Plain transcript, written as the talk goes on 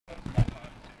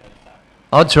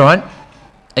Odds right.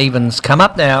 Evens come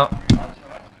up now.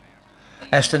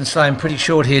 Sle Sun pretty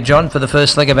short here, John, for the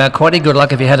first leg of our quaddie. Good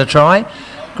luck if you had a try.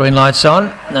 Green light's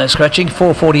on. No scratching.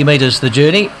 440 metres the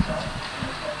journey.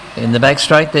 In the back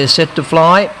straight, they're set to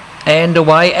fly. And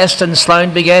away, Sle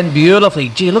Sun began beautifully.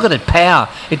 Gee, look at it, power.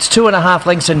 It's 2.5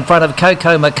 lengths in front of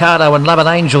Coco Mikado and Lovin'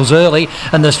 Angels early,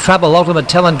 and there's trouble. Ultimate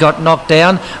Talent got knocked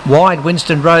down. Wide,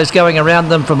 Winston Rose going around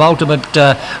them from Ultimate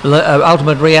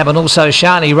Rehab and also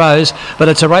Shani Rose, but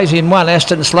it's a race in one.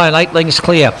 Sle Sun, 8 lengths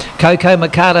clear. Coco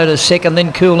Mikado to second,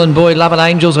 then Cool and Boy, Lovin'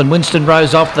 Angels and Winston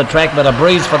Rose off the track, but a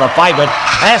breeze for the favourite.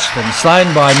 Sle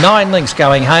Sun by 9 lengths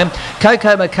going home.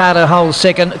 Coco Mikado holds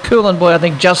second. Cool and Boy, I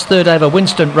think, just third over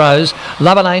Winston Rose.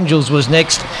 Lovin' Angels was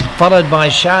next, followed by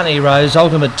Shani Rose.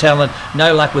 Ultimate Talent,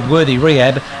 no luck with Worthy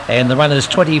Rehab, and the runner's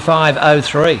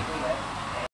 25.03.